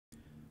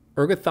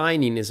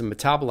Ergothioneine is a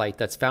metabolite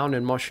that's found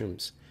in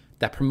mushrooms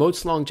that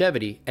promotes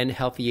longevity and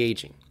healthy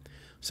aging.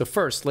 So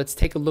first, let's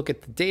take a look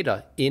at the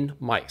data in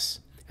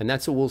mice, and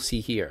that's what we'll see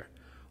here.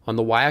 On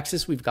the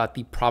y-axis, we've got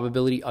the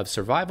probability of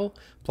survival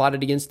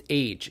plotted against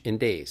age in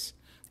days.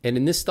 And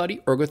in this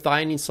study,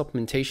 ergothioneine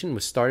supplementation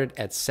was started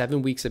at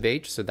 7 weeks of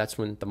age, so that's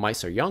when the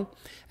mice are young,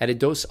 at a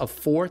dose of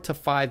 4 to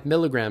 5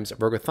 milligrams of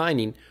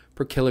ergothioneine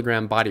per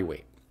kilogram body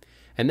weight.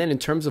 And then in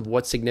terms of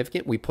what's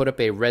significant, we put up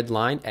a red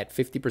line at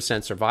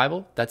 50%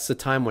 survival. That's the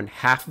time when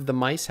half of the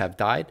mice have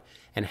died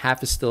and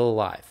half is still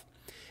alive.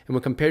 And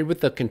when compared with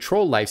the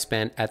control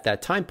lifespan at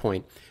that time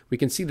point, we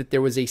can see that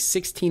there was a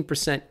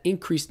 16%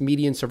 increased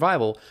median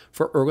survival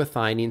for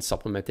ergothioneine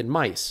supplemented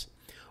mice.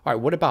 All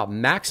right, what about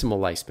maximal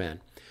lifespan?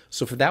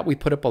 So for that, we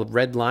put up a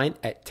red line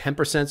at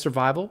 10%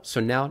 survival.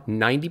 So now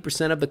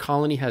 90% of the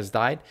colony has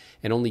died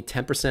and only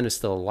 10% is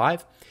still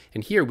alive.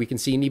 And here we can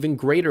see an even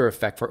greater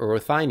effect for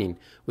ergothioneine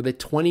with a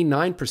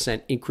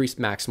 29% increased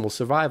maximal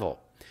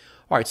survival.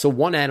 All right, so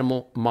one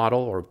animal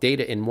model or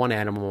data in one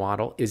animal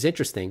model is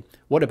interesting.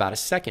 What about a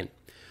second?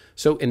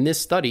 So in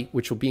this study,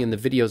 which will be in the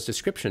video's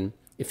description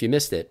if you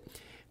missed it,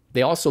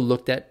 they also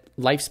looked at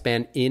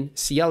lifespan in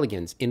C.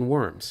 elegans, in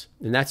worms.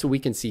 And that's what we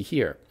can see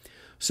here.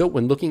 So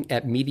when looking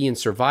at median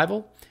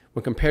survival,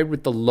 when compared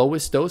with the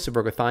lowest dose of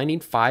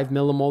ergothioneine, 5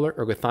 millimolar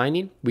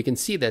ergothioneine, we can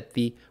see that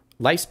the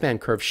lifespan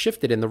curve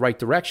shifted in the right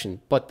direction,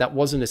 but that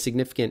wasn't a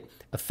significant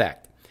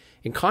effect.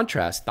 In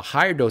contrast, the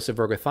higher dose of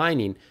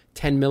ergothioneine,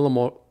 10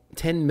 millimolar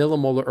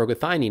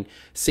ergothioneine,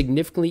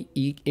 significantly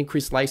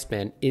increased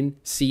lifespan in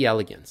C.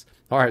 elegans.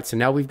 All right, so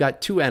now we've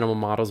got two animal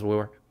models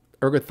where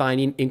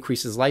ergothioneine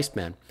increases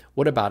lifespan.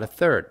 What about a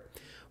third?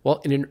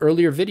 Well, in an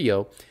earlier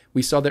video,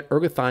 we saw that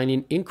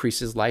ergothioneine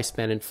increases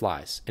lifespan in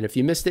flies. And if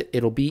you missed it,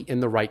 it'll be in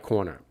the right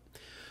corner.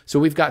 So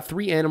we've got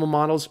three animal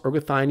models,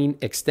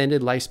 ergothioneine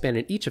extended lifespan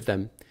in each of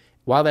them.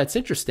 While that's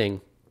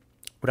interesting,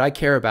 what I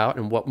care about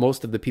and what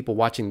most of the people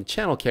watching the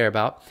channel care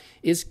about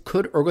is,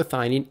 could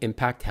ergothioneine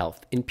impact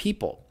health in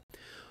people?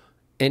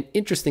 And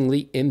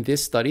interestingly, in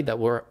this study that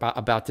we're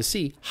about to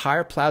see,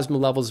 higher plasma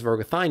levels of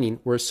ergothioneine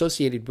were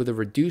associated with a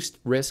reduced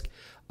risk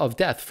of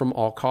death from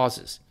all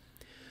causes.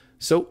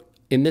 So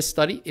in this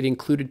study, it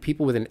included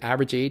people with an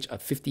average age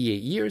of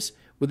 58 years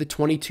with a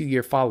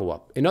 22-year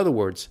follow-up. In other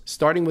words,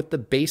 starting with the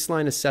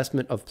baseline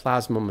assessment of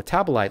plasma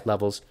metabolite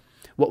levels,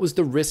 what was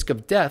the risk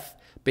of death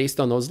based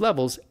on those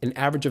levels an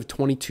average of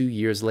 22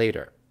 years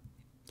later?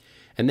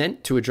 And then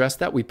to address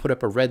that, we put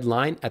up a red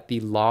line at the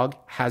log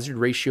hazard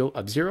ratio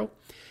of 0.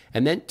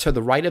 And then to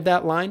the right of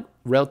that line,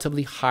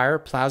 relatively higher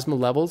plasma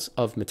levels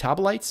of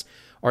metabolites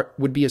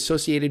would be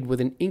associated with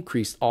an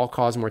increased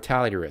all-cause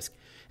mortality risk.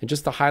 And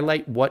just to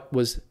highlight what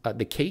was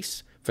the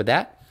case for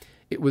that,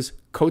 it was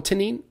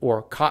cotinine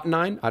or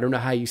cotinine. I don't know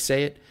how you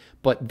say it,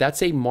 but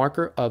that's a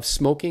marker of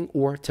smoking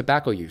or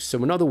tobacco use.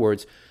 So in other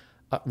words,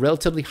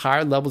 relatively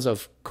higher levels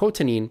of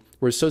cotinine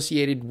were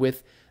associated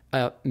with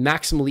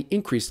maximally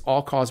increased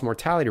all-cause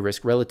mortality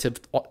risk relative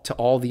to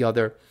all the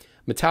other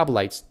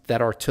metabolites that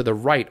are to the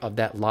right of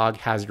that log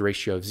hazard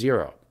ratio of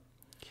 0.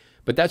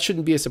 But that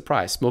shouldn't be a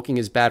surprise. Smoking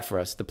is bad for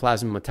us. The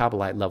plasma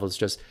metabolite levels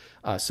just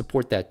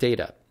support that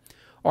data.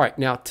 All right,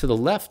 now to the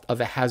left of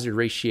a hazard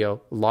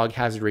ratio, log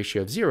hazard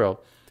ratio of 0,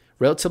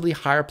 relatively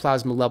higher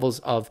plasma levels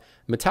of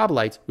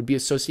metabolites would be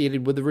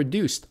associated with a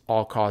reduced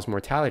all-cause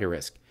mortality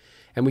risk.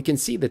 And we can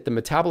see that the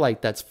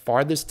metabolite that's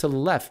farthest to the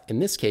left in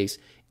this case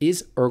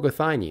is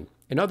ergothioneine.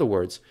 In other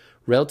words,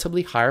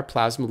 relatively higher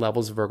plasma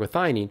levels of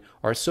ergothioneine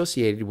are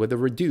associated with a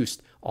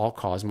reduced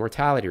all-cause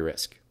mortality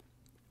risk.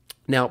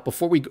 Now,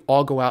 before we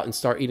all go out and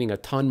start eating a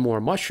ton more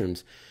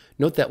mushrooms,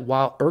 note that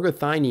while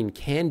ergothioneine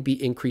can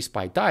be increased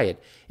by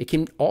diet, it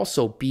can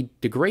also be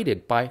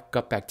degraded by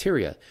gut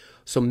bacteria.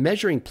 So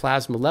measuring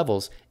plasma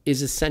levels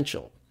is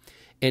essential.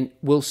 And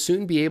we'll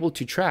soon be able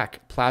to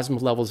track plasma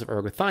levels of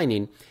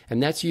ergothioneine,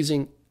 and that's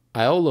using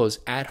Iolo's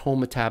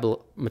at-home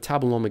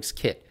metabolomics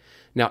kit.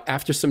 Now,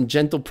 after some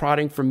gentle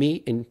prodding from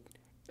me in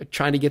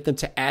trying to get them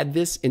to add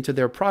this into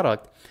their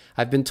product,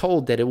 I've been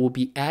told that it will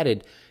be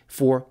added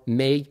for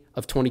May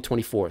of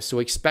 2024. So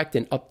expect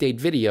an update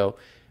video,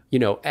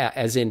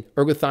 as in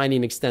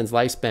ergothioneine extends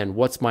lifespan,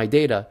 what's my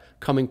data,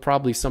 coming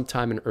probably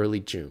sometime in early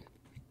June.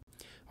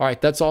 All right,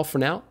 that's all for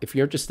now. If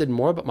you're interested in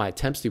more about my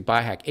attempts to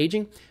biohack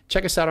aging,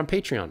 check us out on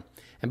Patreon.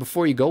 And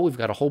before you go, we've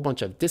got a whole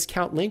bunch of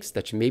discount links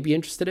that you may be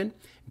interested in,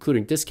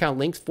 including discount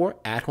links for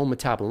at-home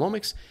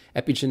metabolomics,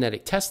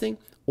 epigenetic testing,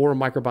 oral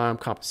microbiome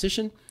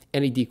composition,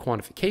 NAD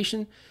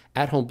quantification,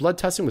 at-home blood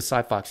testing with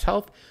SciFox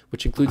Health,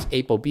 which includes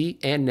ApoB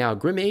and now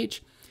GrimAge,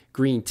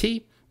 green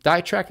tea,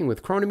 diet tracking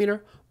with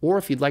Chronometer, or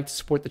if you'd like to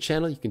support the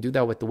channel, you can do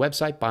that with the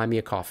website Buy Me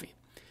a Coffee.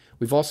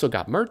 We've also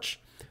got merch.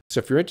 So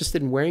if you're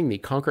interested in wearing the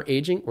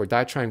ConquerAging or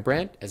Diet Trying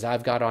brand, as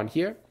I've got on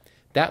here,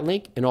 that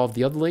link and all of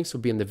the other links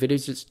will be in the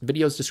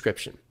video's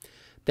description.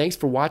 Thanks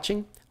for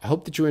watching. I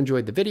hope that you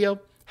enjoyed the video.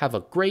 Have a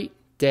great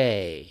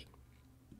day.